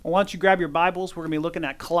Well, why don't you grab your Bibles? We're going to be looking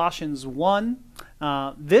at Colossians 1.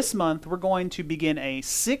 This month, we're going to begin a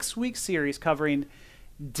 6-week series covering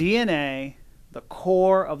DNA, the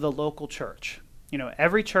core of the local church. You know,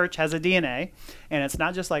 every church has a DNA, and it's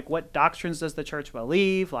not just like what doctrines does the church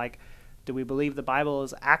believe, like do we believe the Bible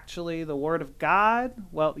is actually the Word of God?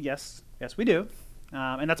 Well, yes, we do,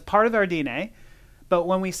 and that's part of our DNA. But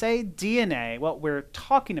when we say DNA, what we're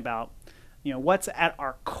talking about, you know, what's at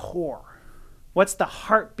our core? What's the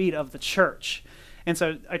heartbeat of the church? And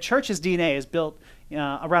so a church's DNA is built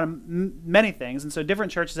around many things. And so different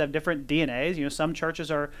churches have different DNAs. You know, some churches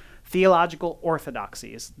are theological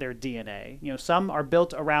orthodoxies, their DNA. You know, some are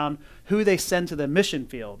built around who they send to the mission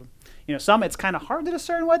field. You know, some it's kind of hard to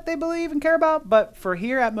discern what they believe and care about. But for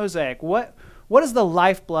here at Mosaic, what is the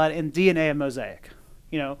lifeblood and DNA of Mosaic?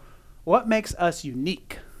 You know, what makes us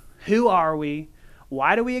unique? Who are we?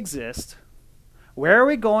 Why do we exist? Where are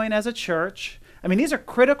we going as a church? I mean, these are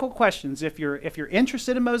critical questions if you're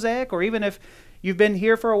interested in Mosaic or even if you've been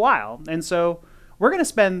here for a while. And so we're going to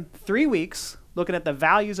spend 3 weeks looking at the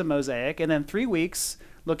values of Mosaic and then 3 weeks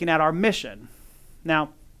looking at our mission. Now,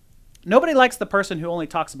 nobody likes the person who only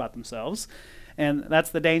talks about themselves, and that's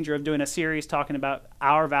the danger of doing a series talking about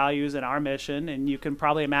our values and our mission. And you can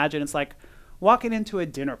probably imagine it's like walking into a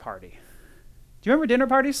dinner party. Do you remember dinner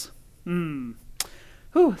parties? Whew,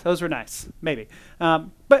 those were nice, maybe.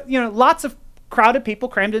 But, you know, lots of crowded people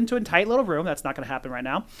crammed into a tight little room. That's not going to happen right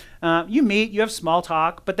now. You meet, you have small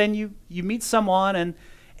talk, but then you meet someone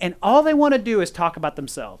and all they want to do is talk about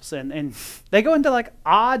themselves. And they go into like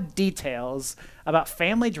odd details about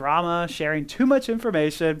family drama, sharing too much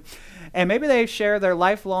information. And maybe they share their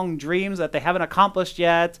lifelong dreams that they haven't accomplished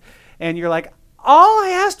yet. And you're like, all I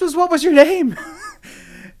asked was, what was your name?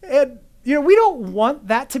 And you know, we don't want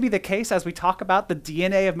that to be the case as we talk about the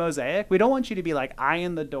DNA of Mosaic. We don't want you to be like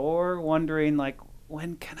eyeing the door, wondering like,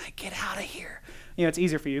 when can I get out of here? You know, it's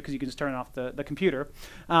easier for you because you can just turn off the computer.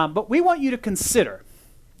 But we want you to consider,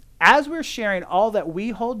 as we're sharing all that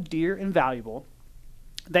we hold dear and valuable,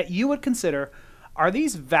 that you would consider, are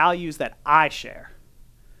these values that I share?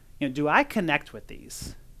 You know, do I connect with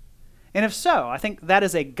these? And if so, I think that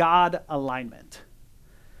is a God alignment.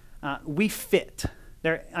 We fit.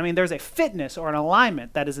 There's a fitness or an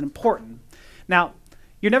alignment that is important. Now,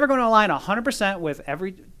 you're never going to align 100%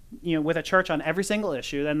 with a church on every single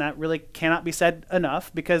issue, and that really cannot be said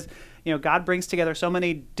enough because, you know, God brings together so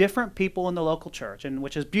many different people in the local church, and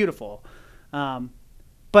which is beautiful.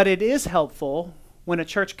 But it is helpful when a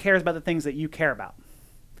church cares about the things that you care about.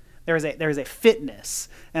 There is a fitness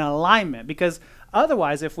and alignment, because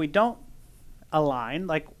otherwise, if we don't align,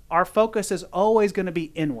 like our focus is always going to be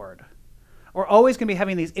inward. We're always going to be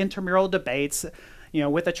having these intramural debates, you know,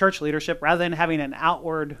 with the church leadership rather than having an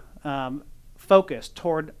outward focus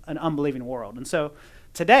toward an unbelieving world. And so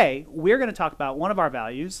today we're going to talk about one of our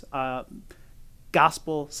values,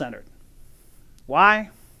 gospel-centered. Why?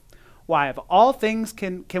 Why of all things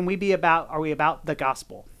are we about the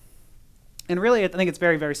gospel? And really, I think it's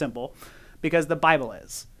very, very simple, because the Bible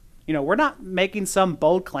is. You know, we're not making some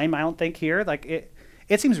bold claim, I don't think, here. Like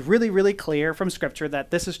it seems really, really clear from Scripture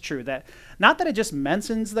that this is true. That not that it just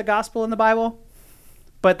mentions the gospel in the Bible,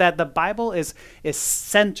 but that the Bible is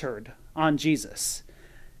centered on Jesus.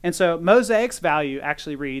 And so Mosaic's value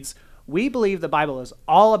actually reads, we believe the Bible is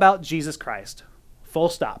all about Jesus Christ, full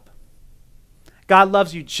stop. God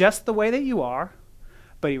loves you just the way that you are,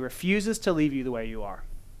 but he refuses to leave you the way you are.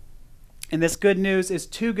 And this good news is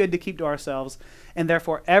too good to keep to ourselves, and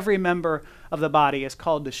therefore every member of the body is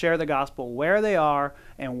called to share the gospel where they are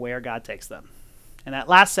and where God takes them. And that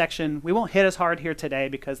last section, we won't hit as hard here today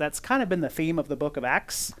because that's kind of been the theme of the book of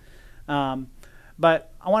Acts.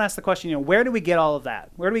 But I want to ask the question, you know, where do we get all of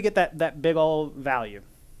that? Where do we get that big old value?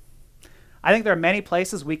 I think there are many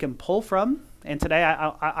places we can pull from, and today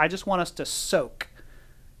I just want us to soak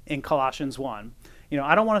in Colossians 1. You know,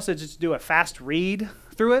 I don't want us to just do a fast read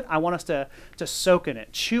through it. I want us to soak in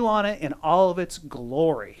it, chew on it in all of its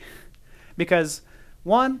glory. Because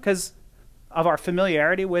of our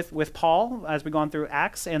familiarity with Paul as we've gone through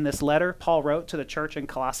Acts and this letter Paul wrote to the church in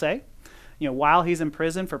Colossae, you know, while he's in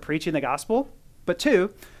prison for preaching the gospel. But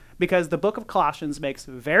 2, because the book of Colossians makes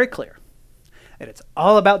very clear that it's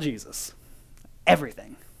all about Jesus,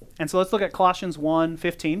 everything. And so let's look at Colossians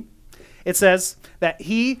 1:15. It says that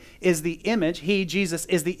Jesus, is the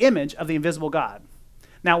image of the invisible God.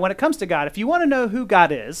 Now, when it comes to God, if you want to know who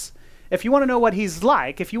God is, if you want to know what he's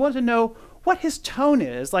like, if you want to know what his tone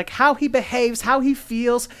is, like how he behaves, how he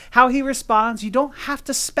feels, how he responds, you don't have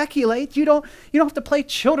to speculate. You don't have to play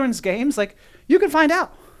children's games. Like, you can find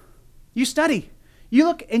out. You study. You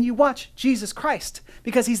look and you watch Jesus Christ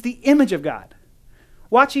because he's the image of God.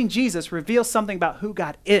 Watching Jesus reveals something about who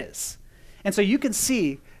God is. And so you can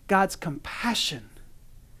see God's compassion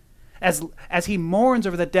as he mourns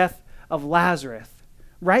over the death of Lazarus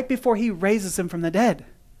right before he raises him from the dead.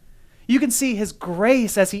 You can see his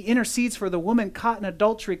grace as he intercedes for the woman caught in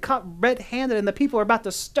adultery, caught red-handed, and the people are about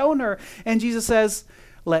to stone her. And Jesus says,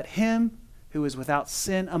 let him who is without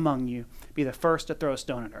sin among you be the first to throw a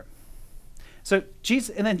stone at her. So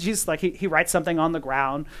Jesus, and then Jesus, like he writes something on the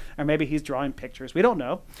ground, or maybe he's drawing pictures. We don't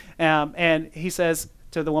know. And he says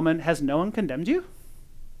to the woman, has no one condemned you?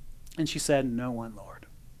 And she said, no one, Lord.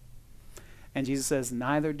 And Jesus says,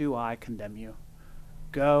 neither do I condemn you.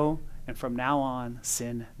 Go, and from now on,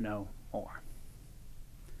 sin no more.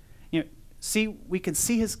 See, we can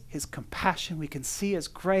see his compassion, we can see his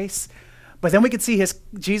grace, but then we can see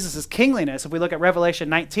Jesus' kingliness. If we look at Revelation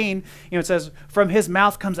 19, it says, from his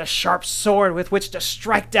mouth comes a sharp sword with which to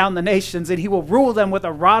strike down the nations, and he will rule them with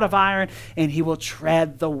a rod of iron, and he will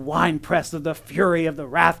tread the winepress of the fury of the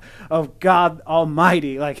wrath of God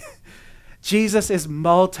Almighty. Like, Jesus is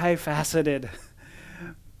multifaceted.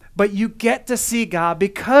 But you get to see God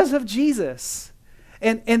because of Jesus.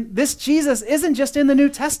 And this Jesus isn't just in the New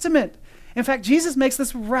Testament. In fact, Jesus makes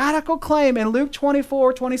this radical claim in Luke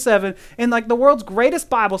 24:27, in like the world's greatest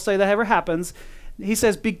Bible study that ever happens. He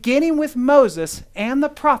says, beginning with Moses and the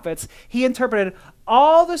prophets, he interpreted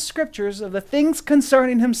all the scriptures of the things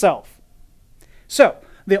concerning himself. So,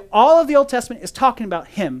 all of the Old Testament is talking about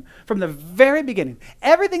him from the very beginning.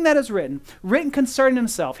 Everything that is written concerning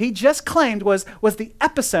himself, he just claimed was the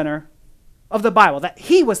epicenter of the Bible, that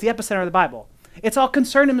he was the epicenter of the Bible. It's all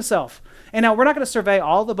concerning himself. And now we're not going to survey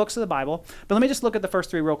all the books of the Bible, but let me just look at the first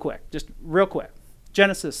three real quick. Just real quick.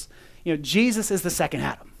 Genesis, Jesus is the second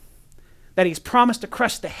Adam, that he's promised to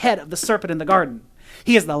crush the head of the serpent in the garden.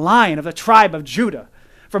 He is the Lion of the tribe of Judah,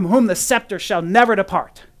 from whom the scepter shall never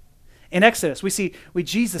depart. In Exodus, we see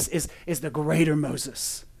Jesus is the greater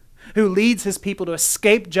Moses, who leads his people to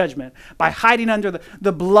escape judgment by hiding under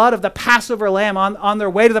the blood of the Passover lamb on their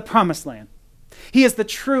way to the promised land. He is the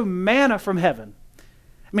true manna from heaven.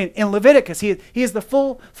 I mean, in Leviticus, he is the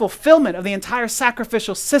full fulfillment of the entire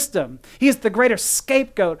sacrificial system. He is the greater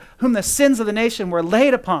scapegoat whom the sins of the nation were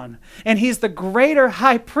laid upon. And he's the greater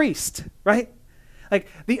high priest, right? Like,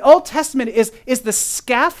 the Old Testament is the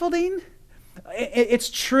scaffolding. It's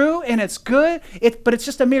true and it's good, but it's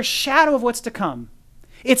just a mere shadow of what's to come.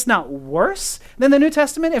 It's not worse than the New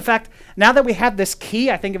Testament. In fact, now that we have this key,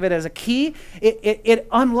 I think of it as a key, it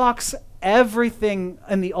unlocks everything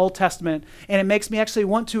in the Old Testament, and it makes me actually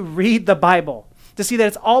want to read the Bible. To see that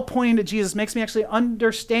it's all pointing to Jesus makes me actually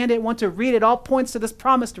understand it, want to read it. All points to this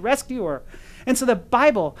promised rescuer. And so the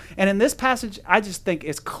Bible, and in this passage, I just think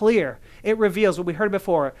is clear. It reveals what we heard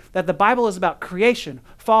before, that the Bible is about creation,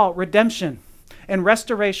 fall, redemption, and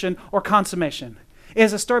restoration or consummation. It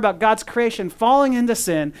is a story about God's creation falling into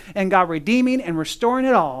sin and God redeeming and restoring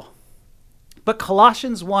it all. But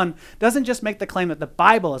Colossians 1 doesn't just make the claim that the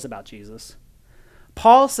Bible is about Jesus.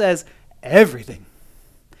 Paul says everything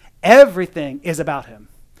is about him.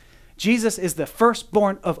 Jesus is the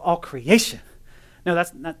firstborn of all creation. No,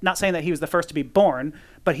 that's not saying that he was the first to be born,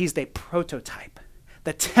 but he's the prototype,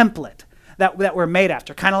 the template that we're made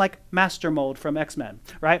after, kind of like Master Mold from X-Men,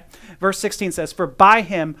 right? Verse 16 says, for by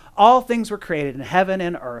him all things were created in heaven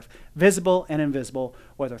and earth, visible and invisible,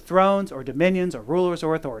 whether thrones or dominions or rulers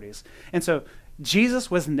or authorities. And so Jesus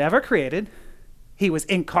was never created. He was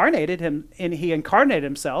incarnated, and he incarnated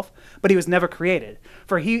himself, but he was never created.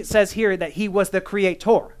 For he says here that he was the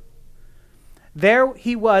creator. There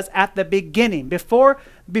he was at the beginning.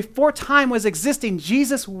 Before time was existing,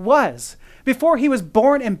 Jesus was. Before he was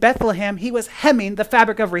born in Bethlehem, he was hemming the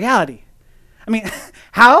fabric of reality. I mean,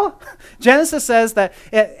 how? Genesis says that,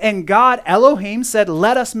 and God, Elohim, said,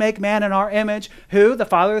 let us make man in our image, who? The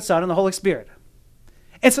Father, the Son, and the Holy Spirit.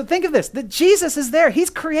 And so think of this, that Jesus is there. He's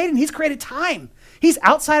created time. He's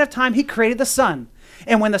outside of time. He created the sun.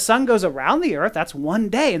 And when the sun goes around the earth, that's one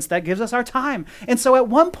day, and so that gives us our time. And so at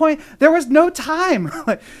one point, there was no time.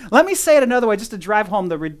 Let me say it another way, just to drive home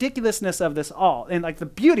the ridiculousness of this all, and like the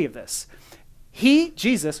beauty of this.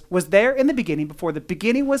 Jesus, was there in the beginning before the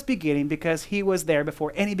beginning was beginning, because he was there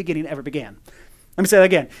before any beginning ever began. Let me say that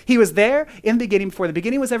again. He was there in the beginning before the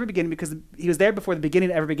beginning was ever beginning, because he was there before the beginning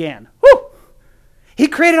ever began. Woo! He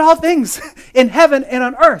created all things in heaven and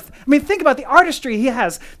on earth. I mean, think about the artistry he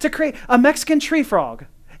has to create a Mexican tree frog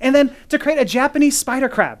and then to create a Japanese spider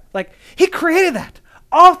crab. Like, he created that.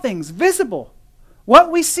 All things visible, what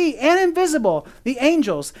we see and invisible, the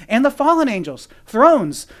angels and the fallen angels,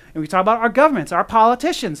 thrones, and we talk about our governments, our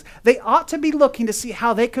politicians. They ought to be looking to see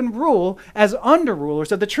how they can rule as under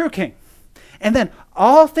rulers of the true king. And then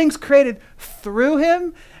all things created through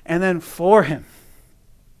him and then for him.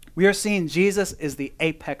 We are seeing Jesus is the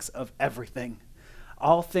apex of everything.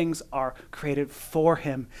 All things are created for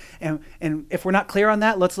him. And if we're not clear on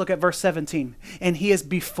that, let's look at verse 17. And he is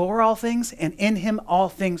before all things, and in him all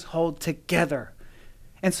things hold together.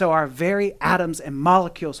 And so our very atoms and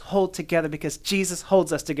molecules hold together because Jesus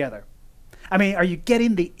holds us together. I mean, are you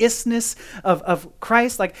getting the isness of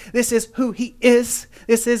Christ? Like, this is who he is.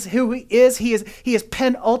 This is who he is. He is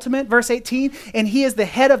penultimate, verse 18, and he is the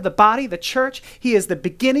head of the body, the church. He is the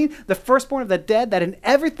beginning, the firstborn of the dead, that in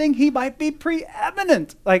everything he might be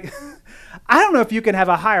preeminent. Like, I don't know if you can have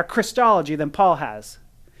a higher Christology than Paul has.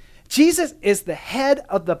 Jesus is the head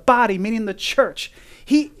of the body, meaning the church.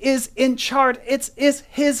 He is in charge. It is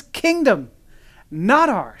his kingdom, not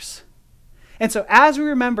ours. And so as we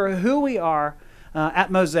remember who we are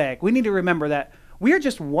at Mosaic, we need to remember that we are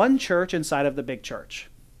just one church inside of the big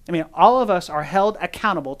church. I mean, all of us are held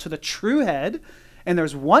accountable to the true head, and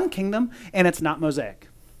there's one kingdom, and it's not Mosaic.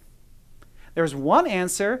 There's one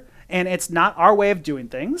answer, and it's not our way of doing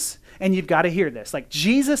things, and you've got to hear this. Like,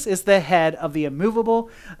 Jesus is the head of the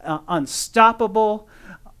immovable, unstoppable,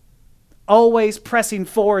 always pressing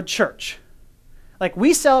forward church. Like,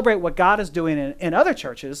 we celebrate what God is doing in other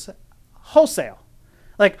churches wholesale.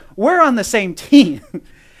 Like, we're on the same team.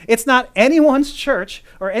 It's not anyone's church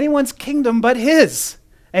or anyone's kingdom but his.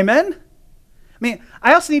 Amen? I mean,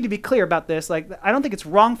 I also need to be clear about this. Like, I don't think it's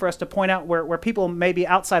wrong for us to point out where people may be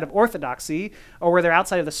outside of orthodoxy, or where they're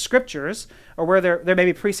outside of the scriptures, or where they're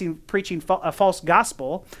maybe preaching a false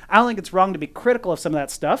gospel. I don't think it's wrong to be critical of some of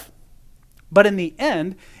that stuff. But in the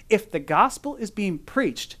end, if the gospel is being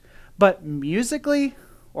preached, but musically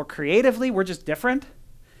or creatively we're just different,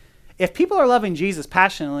 if people are loving Jesus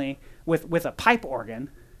passionately with a pipe organ,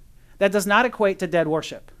 that does not equate to dead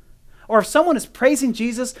worship. Or if someone is praising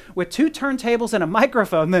Jesus with 2 turntables and a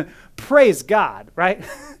microphone, then praise God, right?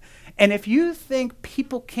 And if you think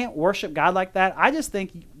people can't worship God like that, I just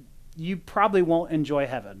think you probably won't enjoy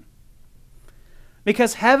heaven.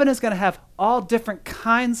 Because heaven is going to have all different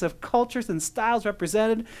kinds of cultures and styles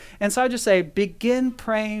represented. And so I just say, begin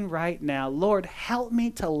praying right now. Lord, help me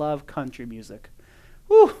to love country music.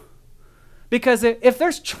 Whew. Because if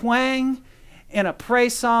there's twang in a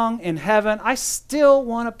praise song in heaven, I still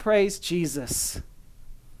want to praise Jesus.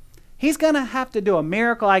 He's going to have to do a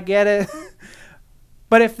miracle, I get it.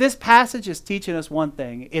 But if this passage is teaching us one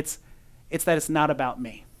thing, it's that it's not about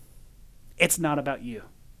me. It's not about you.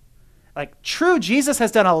 Like, true, Jesus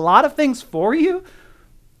has done a lot of things for you,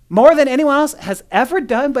 more than anyone else has ever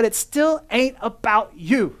done, but it still ain't about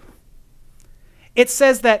you. It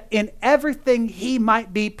says that in everything he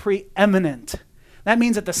might be preeminent. That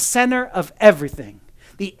means at the center of everything,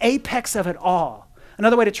 the apex of it all.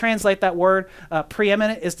 Another way to translate that word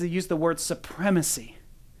preeminent is to use the word supremacy.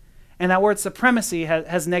 And that word supremacy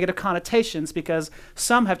has negative connotations because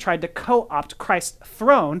some have tried to co-opt Christ's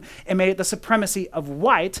throne and made it the supremacy of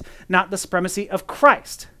white, not the supremacy of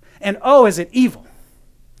Christ. And oh, is it evil?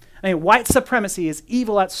 I mean, white supremacy is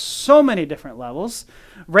evil at so many different levels.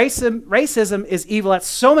 Racism is evil at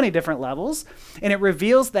so many different levels. And it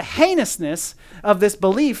reveals the heinousness of this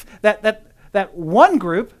belief that one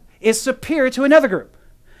group is superior to another group.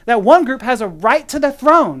 That one group has a right to the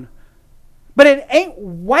throne. But it ain't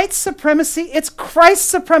white supremacy, it's Christ's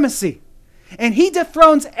supremacy. And he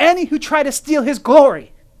dethrones any who try to steal his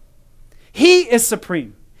glory. He is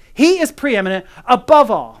supreme. He is preeminent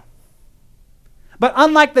above all. But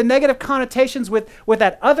unlike the negative connotations with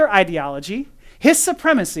that other ideology, his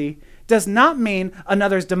supremacy does not mean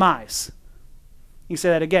another's demise. You say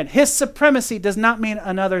that again. His supremacy does not mean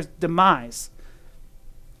another's demise.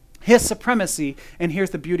 His supremacy, and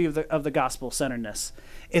here's the beauty of the gospel-centeredness,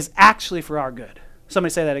 is actually for our good.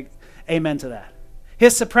 Somebody say that, amen to that.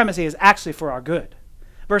 His supremacy is actually for our good.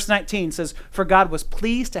 Verse 19 says, "For God was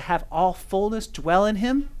pleased to have all fullness dwell in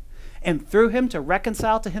him, and through him to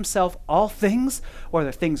reconcile to himself all things,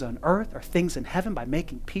 whether things on earth or things in heaven, by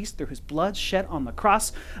making peace through his blood shed on the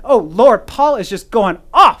cross." Oh, Lord, Paul is just going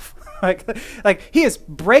off. Like he is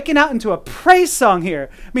breaking out into a praise song here.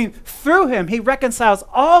 I mean, through him, he reconciles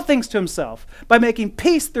all things to himself by making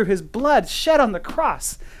peace through his blood shed on the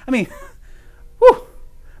cross. I mean, whew.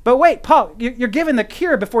 But wait, Paul, you're giving the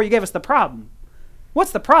cure before you gave us the problem. What's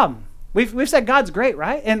the problem? We've said God's great,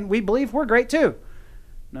 right? And we believe we're great too.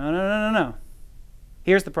 No.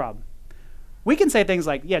 Here's the problem. We can say things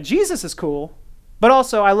like, yeah, Jesus is cool, but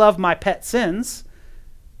also I love my pet sins.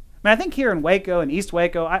 I mean, I think here in Waco and East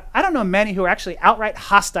Waco, I don't know many who are actually outright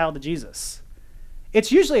hostile to Jesus. It's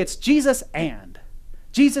Jesus and.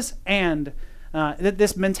 Jesus and.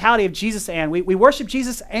 This mentality of Jesus and. We worship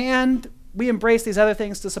Jesus and we embrace these other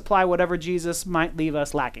things to supply whatever Jesus might leave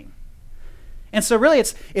us lacking. And so really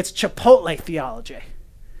it's Chipotle theology.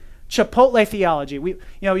 Chipotle theology.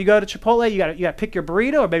 You go to Chipotle, you got to pick your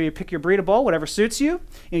burrito, or maybe you pick your burrito bowl, whatever suits you.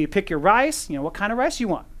 You pick your rice, what kind of rice you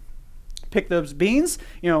want. Pick those beans,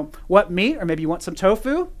 what meat, or maybe you want some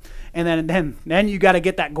tofu. And then you got to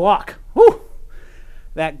get that guac. Whew!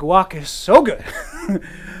 That guac is so good.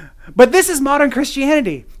 But this is modern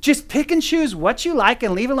Christianity. Just pick and choose what you like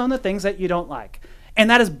and leave alone the things that you don't like. And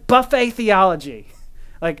that is buffet theology.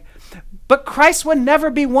 But Christ would never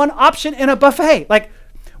be one option in a buffet.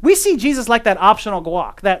 We see Jesus like that optional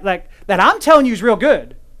guac that I'm telling you is real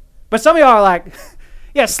good. But some of y'all are like,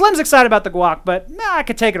 yeah, Slim's excited about the guac, but I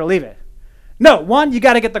could take it or leave it. No, one, you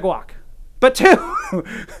got to get the guac. But two,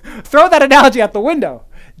 throw that analogy out the window.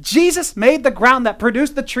 Jesus made the ground that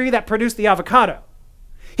produced the tree that produced the avocado.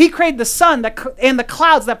 He created the sun and the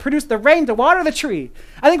clouds that produced the rain to water the tree.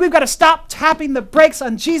 I think we've got to stop tapping the brakes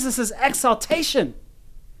on Jesus' exaltation.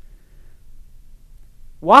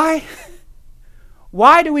 Why?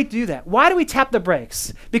 Why do we do that? Why do we tap the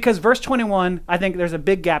brakes? Because verse 21, I think there's a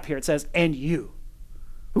big gap here. It says, and you.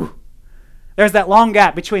 Ooh. There's that long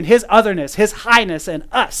gap between his otherness, his highness, and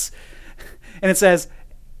us. And it says,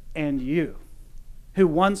 and you, who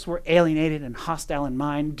once were alienated and hostile in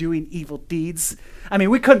mind, doing evil deeds. I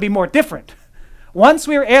mean, we couldn't be more different. Once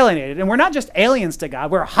we were alienated, and we're not just aliens to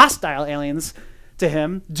God, we're hostile aliens to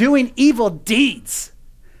him, doing evil deeds.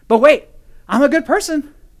 But wait, I'm a good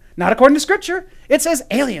person. Not according to Scripture. It says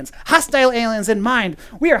aliens, hostile aliens in mind.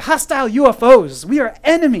 We are hostile UFOs. We are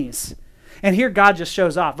enemies. And here God just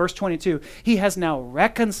shows off. Verse 22, he has now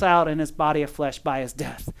reconciled in his body of flesh by his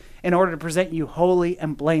death in order to present you holy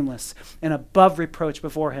and blameless and above reproach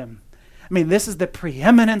before him. I mean, this is the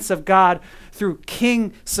preeminence of God through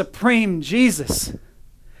King Supreme Jesus.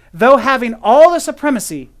 Though having all the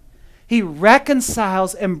supremacy, he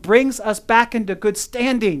reconciles and brings us back into good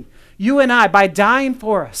standing, you and I, by dying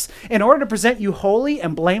for us, in order to present you holy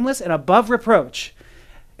and blameless and above reproach.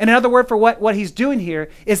 And another word for what he's doing here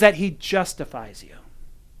is that he justifies you.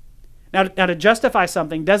 Now, to justify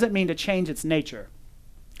something doesn't mean to change its nature.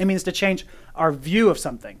 It means to change our view of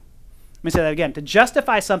something. Let me say that again. To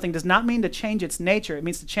justify something does not mean to change its nature. It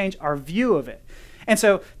means to change our view of it. And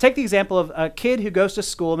so take the example of a kid who goes to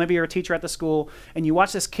school. Maybe you're a teacher at the school, and you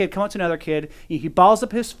watch this kid come up to another kid. He balls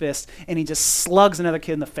up his fist, and he just slugs another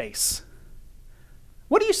kid in the face.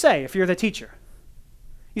 What do you say if you're the teacher?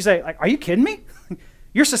 You say, are you kidding me?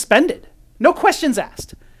 You're suspended. No questions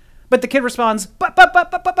asked. But the kid responds, but.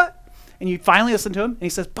 And you finally listen to him, and he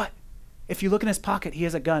says, but if you look in his pocket, he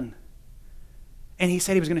has a gun. And he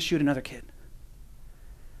said he was going to shoot another kid.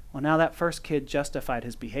 Well, now that first kid justified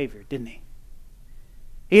his behavior, didn't he?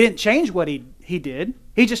 He didn't change what he did.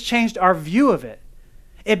 He just changed our view of it.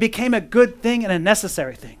 It became a good thing and a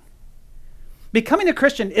necessary thing. Becoming a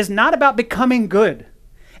Christian is not about becoming good.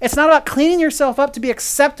 It's not about cleaning yourself up to be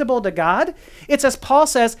acceptable to God. It's, as Paul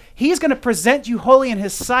says, he's going to present you holy in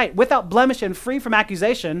his sight, without blemish and free from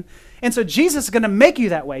accusation. And so Jesus is going to make you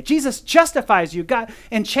that way. Jesus justifies you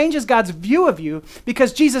and changes God's view of you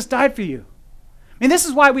because Jesus died for you. I mean, this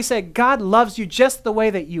is why we say God loves you just the way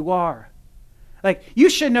that you are. You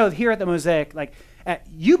should know here at the Mosaic,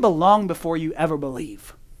 you belong before you ever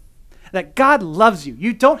believe. That God loves you.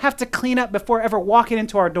 You don't have to clean up before ever walking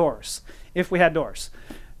into our doors, if we had doors.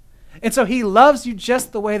 And so he loves you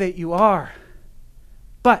just the way that you are.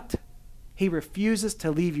 But he refuses to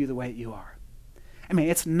leave you the way that you are. I mean,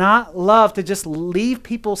 it's not love to just leave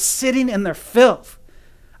people sitting in their filth.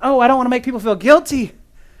 Oh, I don't want to make people feel guilty.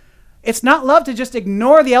 It's not love to just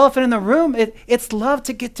ignore the elephant in the room. It's love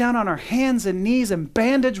to get down on our hands and knees and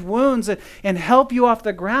bandage wounds and help you off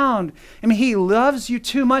the ground. I mean, he loves you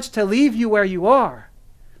too much to leave you where you are.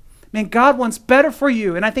 I mean, God wants better for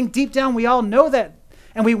you. And I think deep down we all know that.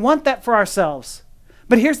 And we want that for ourselves.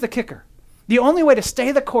 But here's the kicker. The only way to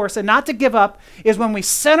stay the course and not to give up is when we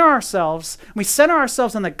center ourselves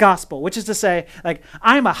on the gospel, which is to say,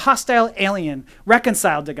 I am a hostile alien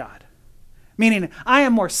reconciled to God. Meaning, I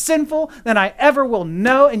am more sinful than I ever will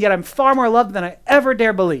know, and yet I'm far more loved than I ever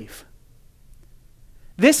dare believe.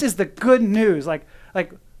 This is the good news.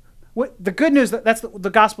 What the good news, that's what the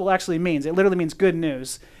gospel actually means. It literally means good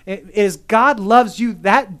news. It is God loves you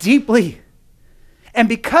that deeply. And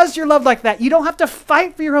because you're loved like that, you don't have to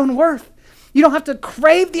fight for your own worth. You don't have to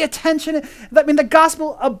crave the attention. I mean, the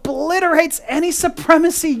gospel obliterates any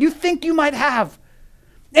supremacy you think you might have.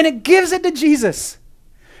 And it gives it to Jesus,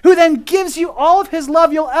 who then gives you all of his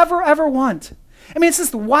love you'll ever want. I mean, it's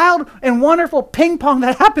this wild and wonderful ping pong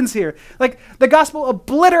that happens here. The gospel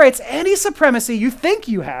obliterates any supremacy you think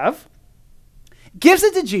you have, gives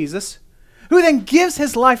it to Jesus, who then gives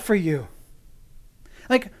his life for you.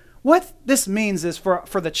 Like, what this means is for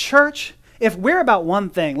the church, if we're about one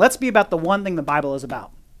thing, let's be about the one thing the Bible is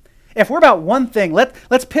about. If we're about one thing,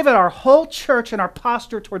 let's pivot our whole church and our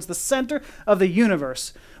posture towards the center of the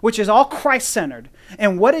universe, which is all Christ-centered.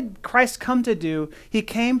 And what did Christ come to do? He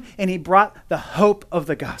came and he brought the hope of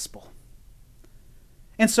the gospel.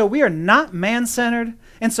 And so we are not man-centered.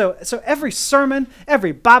 And so every sermon,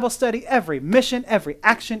 every Bible study, every mission, every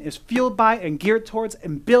action is fueled by and geared towards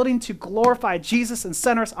and building to glorify Jesus and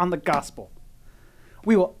center us on the gospel.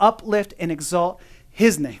 We will uplift and exalt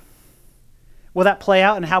his name. Will that play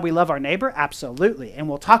out in how we love our neighbor? Absolutely. And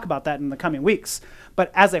we'll talk about that in the coming weeks.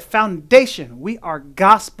 But as a foundation, we are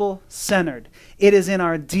gospel-centered. It is in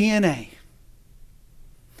our DNA.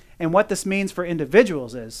 And what this means for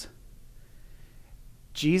individuals is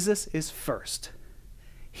Jesus is first.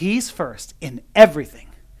 He's first in everything.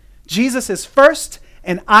 Jesus is first,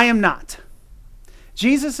 and I am not.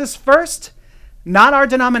 Jesus is first, not our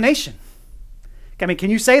denomination. I mean, can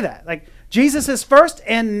you say that? Like, Jesus is first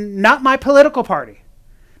and not my political party.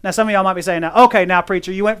 Now, some of y'all might be saying, okay, now,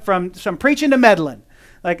 preacher, you went from preaching to meddling.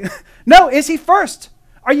 Like, no, is he first?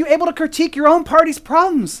 Are you able to critique your own party's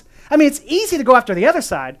problems? I mean, it's easy to go after the other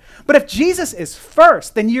side, but if Jesus is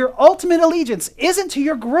first, then your ultimate allegiance isn't to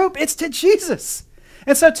your group, it's to Jesus.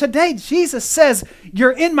 And so today, Jesus says,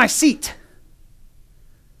 you're in my seat.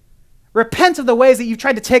 Repent of the ways that you've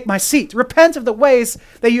tried to take my seat. Repent of the ways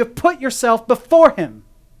that you have put yourself before him.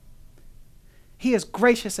 He is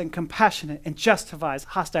gracious and compassionate and justifies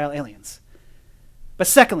hostile aliens. But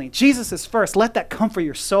secondly, Jesus is first. Let that comfort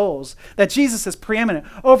your souls, that Jesus is preeminent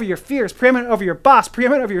over your fears, preeminent over your boss,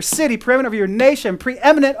 preeminent over your city, preeminent over your nation,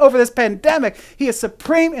 preeminent over this pandemic. He is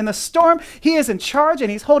supreme in the storm. He is in charge, and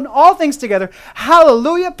he's holding all things together.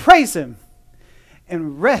 Hallelujah. Praise him.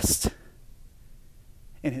 And rest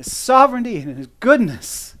in his sovereignty and in his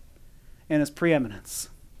goodness and his preeminence.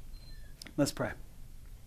 Let's pray.